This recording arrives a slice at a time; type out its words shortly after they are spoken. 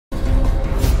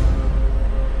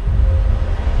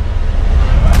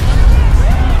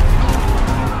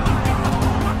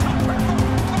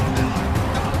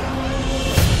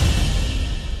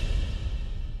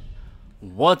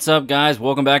What's up, guys?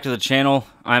 Welcome back to the channel.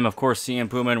 I'm, of course, CM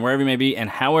Puma, and wherever you may be and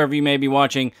however you may be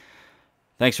watching,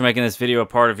 thanks for making this video a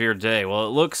part of your day. Well,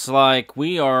 it looks like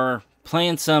we are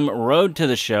playing some Road to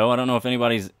the Show. I don't know if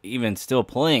anybody's even still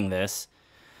playing this,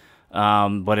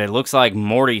 but it looks like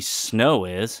Morty Snow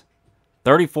is.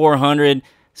 3,400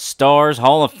 stars,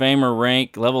 Hall of Famer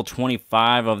rank, level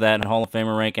 25 of that Hall of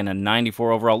Famer rank, and a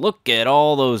 94 overall. Look at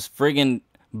all those friggin'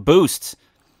 boosts.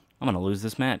 I'm going to lose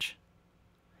this match.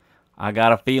 I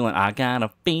got a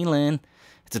feeling.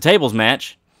 It's a tables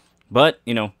match, but,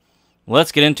 you know,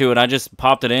 let's get into it. I just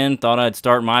popped it in, thought I'd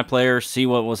start my player, see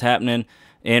what was happening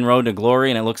in Road to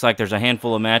Glory, and it looks like there's a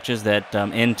handful of matches that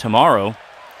end tomorrow.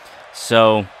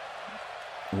 So,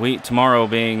 tomorrow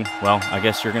being, well, I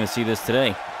guess you're going to see this today.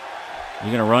 You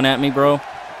going to run at me, bro?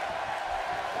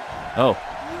 Oh,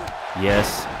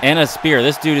 yes. And a spear.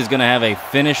 This dude is going to have a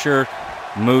finisher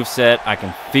moveset. I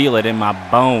can feel it in my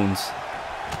bones.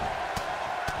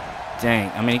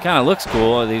 Dang, I mean, he kind of looks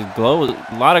cool. These a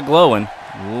lot of glowing.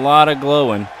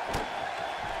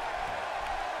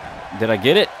 Did I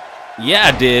get it? Yeah,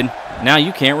 I did. Now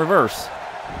you can't reverse.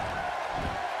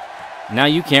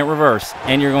 And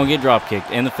you're going to get drop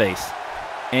kicked in the face.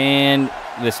 And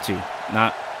this too.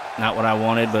 Not what I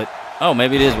wanted, but oh,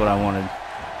 maybe it is what I wanted.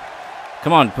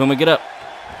 Come on, Puma, get up.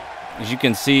 As you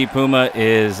can see, Puma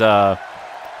is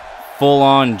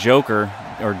full-on Joker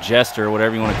or Jester,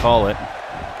 whatever you want to call it.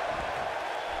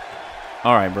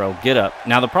 All right, bro, get up.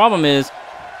 Now, the problem is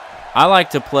I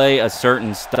like to play a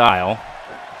certain style,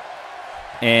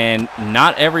 and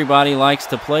not everybody likes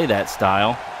to play that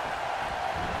style.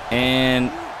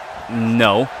 And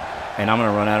no. And I'm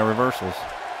going to run out of reversals.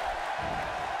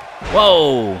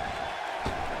 Whoa.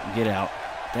 Get out.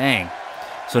 Dang.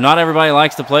 So not everybody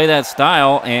likes to play that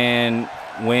style, and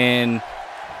when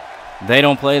they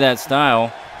don't play that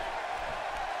style,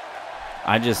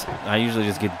 I usually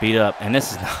just get beat up. And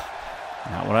this is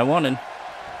not what I wanted.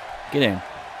 Get in.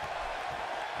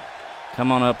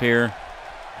 Come on up here.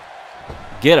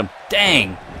 Get him.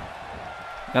 Dang.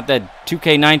 Got that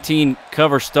 2K18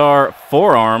 cover star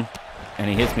forearm, and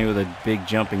he hits me with a big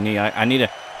jumping knee. I need a...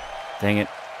 Dang it.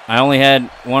 I only had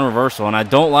one reversal, and I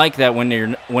don't like that when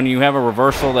you have a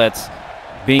reversal that's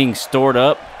being stored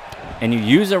up and you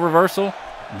use a reversal,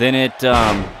 then it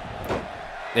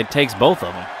takes both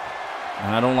of them,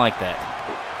 and I don't like that.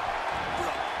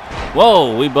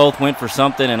 Whoa, we both went for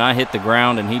something, and I hit the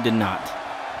ground, and he did not.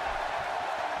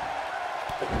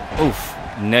 Oof,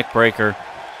 neck breaker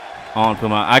on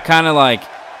Puma. I kind of like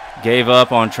gave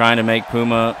up on trying to make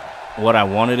Puma what I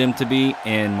wanted him to be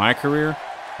in my career,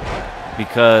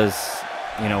 because,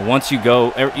 you know, once you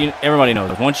go, everybody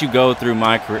knows, once you go through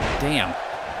my career,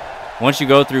 once you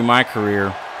go through my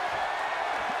career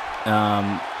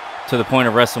to the point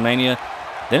of WrestleMania,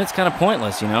 then it's kind of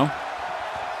pointless, you know.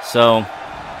 So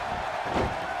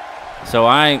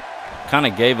I kind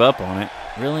of gave up on it.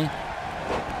 Really?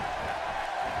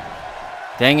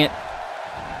 Dang it.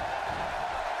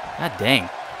 God dang.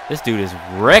 This dude is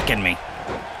wrecking me.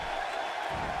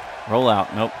 Roll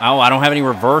out. Nope. Oh, I don't have any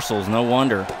reversals. No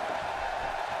wonder.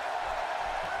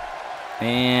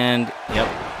 And, yep.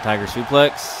 Tiger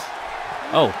suplex.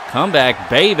 Oh, comeback,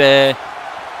 baby.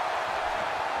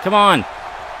 Come on.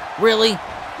 Really?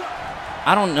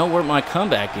 I don't know where my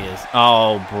comeback is.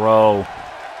 Oh, bro.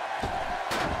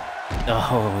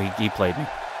 Oh, he played me.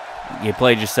 You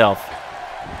played yourself.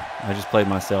 I just played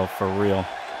myself for real.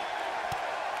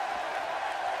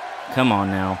 Come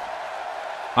on now.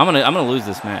 I'm gonna lose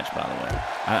this match, by the way.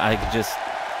 I just,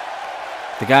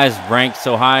 the guy's ranked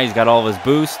so high, he's got all of his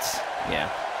boosts. Yeah.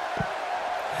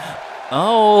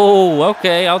 Oh,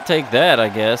 okay, I'll take that, I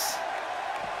guess.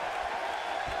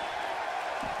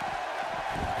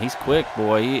 He's quick,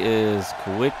 boy. He is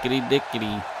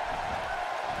quickity-dickity.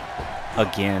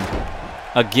 Again,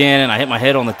 and I hit my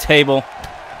head on the table.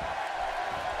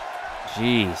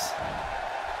 Jeez.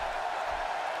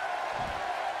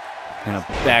 And a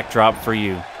backdrop for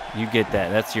you. You get that.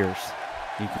 That's yours.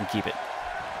 You can keep it.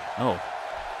 Oh.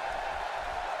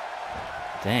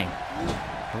 Dang.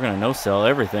 We're going to no-sell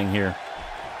everything here.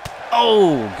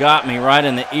 Oh, got me right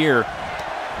in the ear.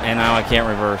 And now I can't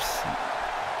reverse.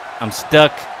 I'm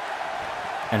stuck.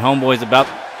 And homeboy's about...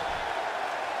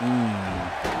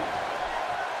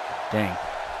 Dang.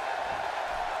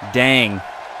 Dang.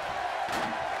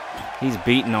 He's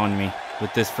beating on me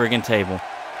with this friggin' table.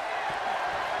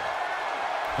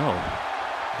 Oh,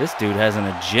 this dude has an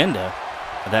agenda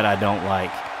that I don't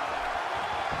like.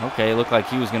 Okay, it looked like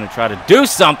he was going to try to do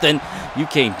something. You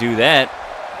can't do that.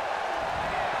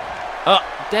 Oh,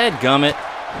 dadgummit.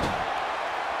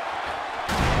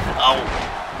 Oh.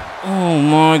 Oh,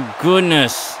 my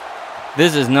goodness.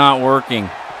 This is not working.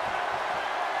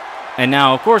 And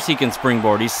now, of course, he can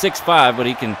springboard. He's 6'5", but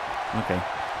he can... Okay.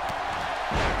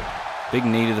 Big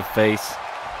knee to the face.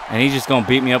 And he's just going to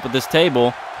beat me up with this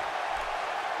table.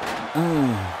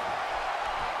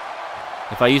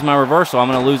 If I use my reversal, I'm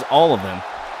going to lose all of them.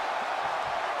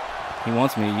 He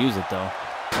wants me to use it, though.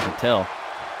 I can tell.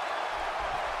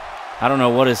 I don't know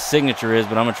what his signature is,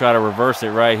 but I'm going to try to reverse it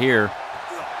right here.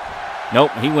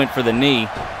 Nope, he went for the knee.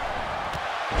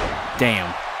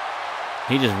 Damn.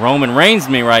 He just Roman Reigns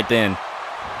me right then.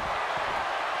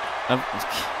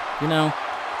 You know,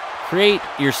 create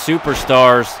your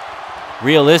superstars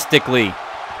realistically.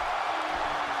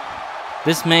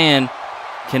 This man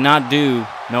cannot do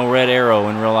no red arrow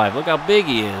in real life. Look how big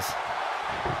he is.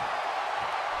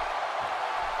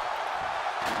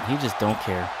 He just don't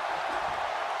care.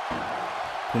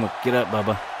 Come on, get up,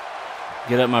 Bubba.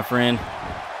 Get up, my friend.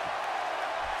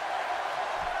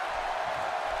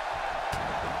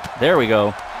 There we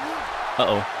go.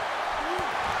 Uh-oh.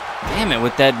 Damn it,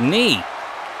 with that knee.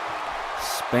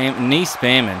 Knee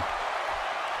spamming.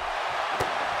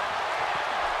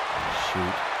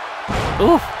 Shoot.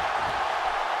 Oof.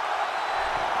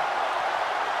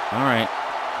 All right.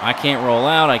 I can't roll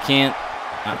out. I can't.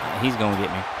 He's going to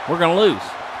get me. We're going to lose.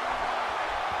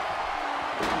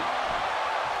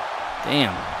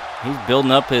 Damn. He's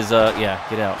building up his, yeah,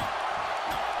 get out.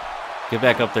 Get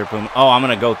back up there, Puma. Oh, I'm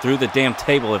going to go through the damn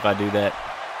table if I do that.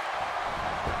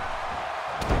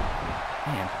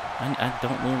 Man, I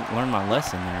don't learn my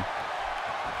lesson there.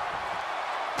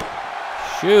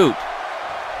 Shoot.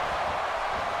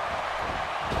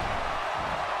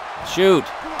 Shoot.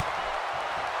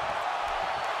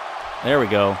 There we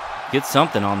go. Get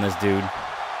something on this dude.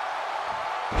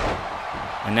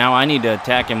 And now I need to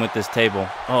attack him with this table.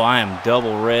 Oh, I am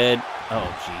double red.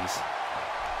 Oh, jeez.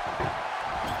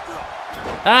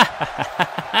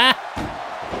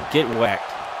 Get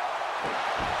whacked.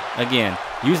 Again.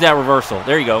 Use that reversal.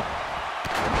 There you go.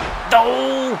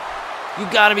 Oh! You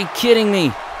gotta be kidding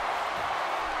me.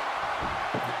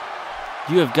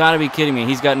 You have got to be kidding me.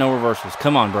 He's got no reversals.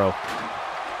 Come on, bro.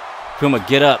 Puma,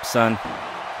 get up, son.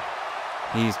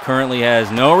 He currently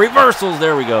has no reversals.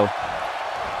 There we go.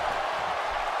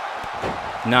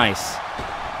 Nice.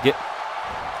 Get.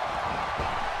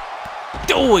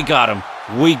 Oh, we got him.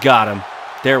 We got him.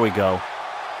 There we go.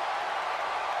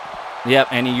 Yep,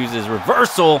 and he uses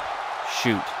reversal.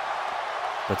 Shoot.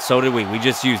 But so did we. We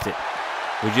just used it.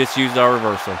 We just used our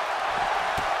reversal.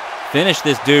 Finish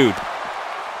this dude.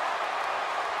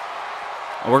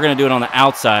 We're going to do it on the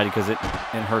outside because it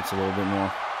hurts a little bit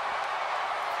more.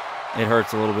 It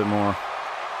hurts a little bit more.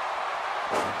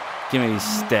 Give me these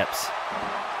steps.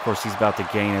 Of course, he's about to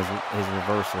gain his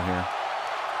reversal here.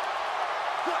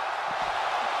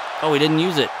 Oh, he didn't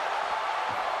use it.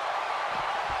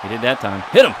 He did that time.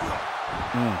 Hit him!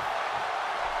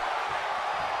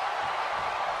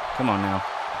 Come on now.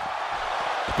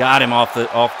 Got him off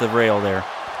the rail there.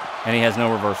 And he has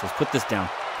no reversals. Put this down.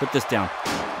 Put this down.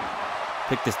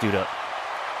 Pick this dude up.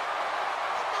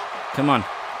 Come on.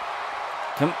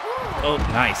 Come. Oh,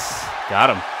 nice. Got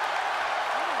him.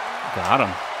 Got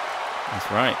him. That's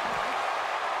right.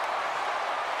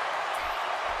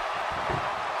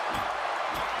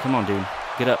 Come on, dude.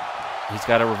 Get up. He's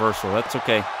got a reversal. That's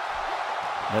okay.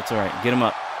 That's all right. Get him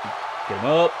up. Get him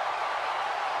up.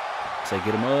 Say,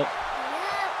 get him up.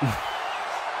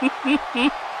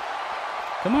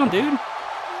 Come on, dude.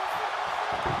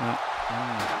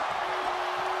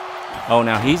 Oh,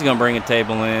 now he's going to bring a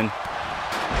table in.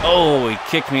 Oh, he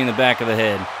kicked me in the back of the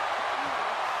head.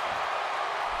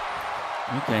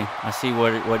 Okay, I see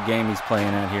what game he's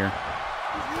playing at here.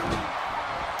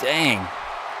 Dang.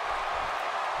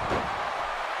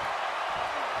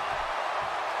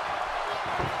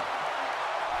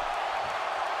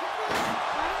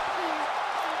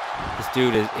 This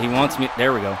dude he wants me.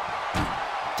 There we go.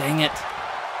 Dang it.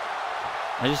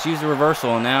 I just used a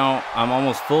reversal, and now I'm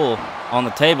almost full on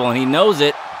the table, and he knows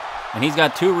it, and he's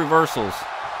got 2 reversals.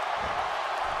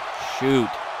 Shoot.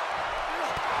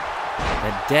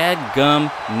 That dadgum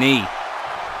knee.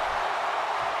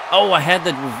 Oh, I had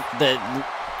the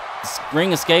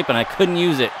ring escape, and I couldn't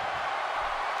use it.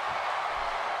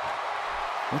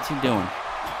 What's he doing?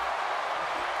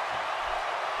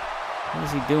 What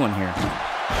is he doing here?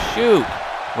 Shoot.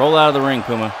 Roll out of the ring,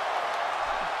 Puma.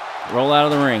 Roll out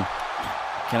of the ring.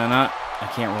 Can I not? I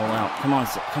can't roll out. Come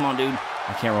on, dude.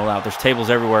 I can't roll out. There's tables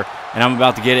everywhere, and I'm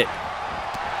about to get it.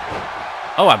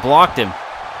 Oh, I blocked him.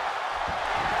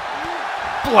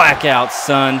 Blackout,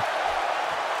 son.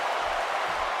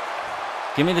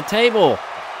 Give me the table.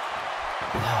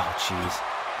 Oh, jeez.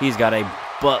 He's got a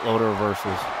buttload of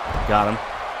reversals. Got him.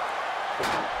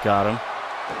 Got him.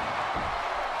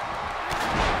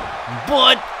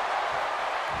 But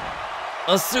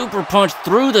a super punch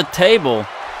through the table.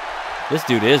 This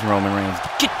dude is Roman Reigns.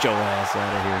 Get your ass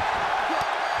out of here.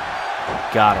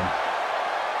 Got him.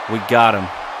 We got him.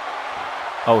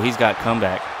 Oh, he's got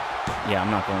comeback. Yeah, I'm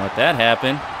not going to let that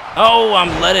happen. Oh,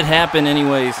 I'm let it happen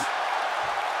anyways.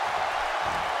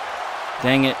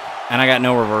 Dang it. And I got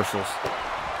no reversals.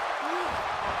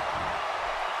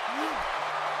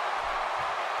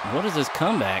 What is this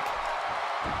comeback?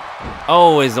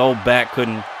 Oh, his old back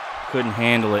couldn't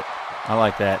handle it. I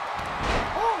like that.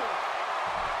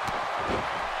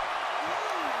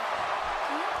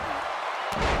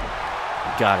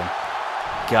 Got him.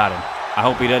 Got him. I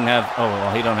hope he doesn't have... Oh,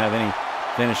 well, he don't have any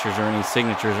finishers or any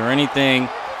signatures or anything.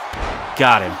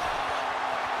 Got him.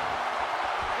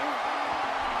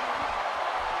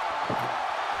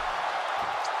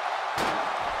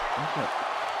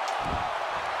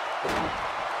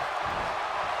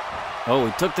 Oh,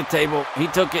 he took the table. He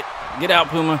took it. Get out,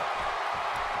 Puma.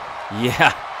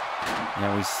 Yeah.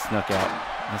 Yeah, we snuck out.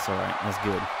 That's all right. That's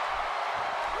good.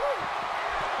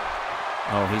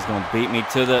 Oh, he's going to beat me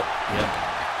to the... Yep.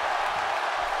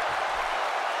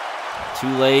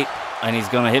 Too late. And he's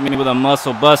going to hit me with a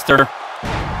muscle buster.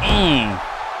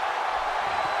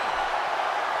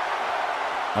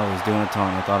 Oh, he's doing a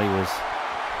taunt. I thought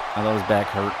his back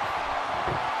hurt.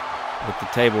 With the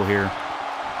table here.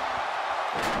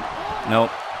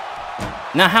 Nope.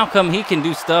 Now, how come he can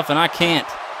do stuff and I can't?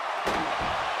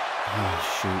 Oh,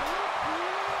 shoot.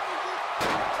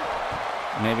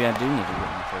 Maybe I do need to get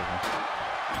on the table.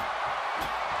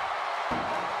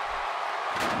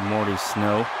 Morty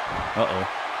Snow. Uh-oh.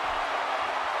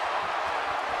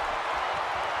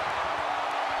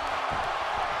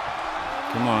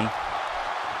 Come on.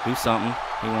 Do something.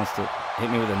 He wants to hit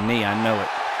me with a knee. I know it.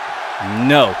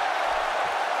 No.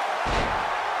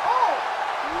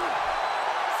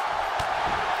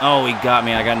 Oh, he got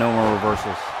me. I got no more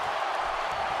reversals.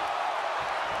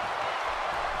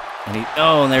 And he...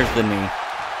 Oh, and there's the knee.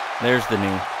 There's the knee.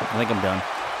 I think I'm done.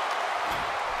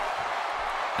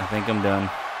 I think I'm done.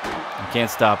 I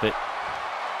can't stop it.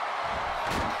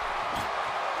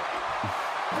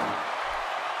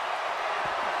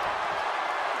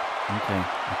 Okay,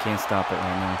 I can't stop it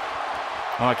right now.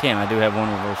 Oh, I can. I do have one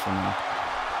reversal now.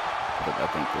 But I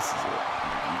think this is it.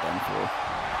 I'm done for.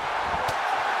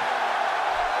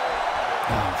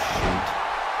 Oh, shoot.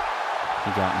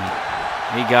 He got me.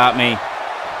 He got me.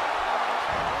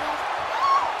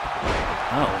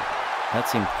 Oh, that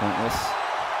seemed pointless.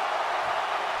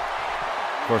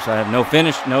 Of course, I have no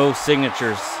finish, no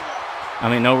signatures. I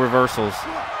mean, no reversals.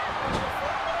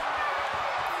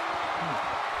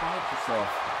 Quiet yourself.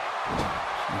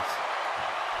 Jeez.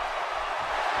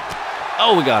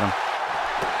 Oh, we got him.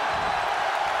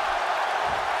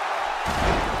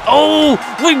 Oh,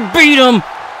 we beat him.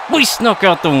 We snuck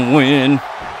out the win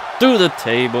through the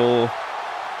table.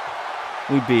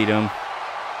 We beat him.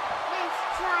 Let's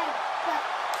try the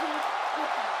teeth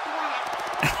with the black.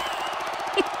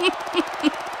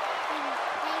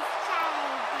 Let's try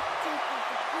the teeth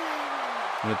with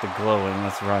the With green. the glowing,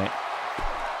 that's right.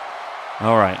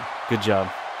 All right, good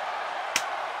job.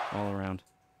 All around.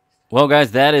 Well,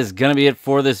 guys, that is going to be it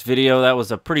for this video. That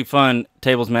was a pretty fun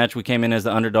tables match. We came in as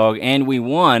the underdog, and we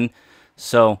won.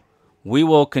 So we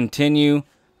will continue.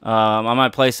 I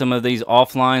might play some of these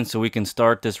offline so we can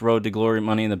start this Road to Glory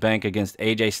Money in the Bank against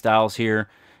AJ Styles here.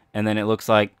 And then it looks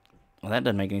like, well, that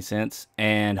doesn't make any sense.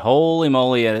 And holy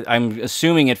moly, I'm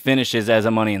assuming it finishes as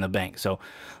a Money in the Bank. So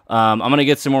I'm going to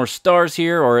get some more stars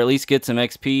here, or at least get some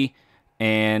XP,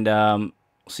 and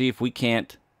see if we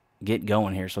can't get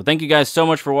going here. So thank you guys so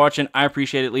much for watching. I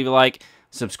appreciate it. Leave a like,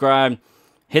 subscribe,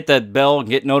 hit that bell,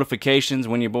 get notifications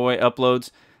when your boy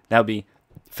uploads. That would be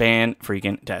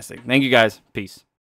fan-freaking-tastic. Thank you guys. Peace.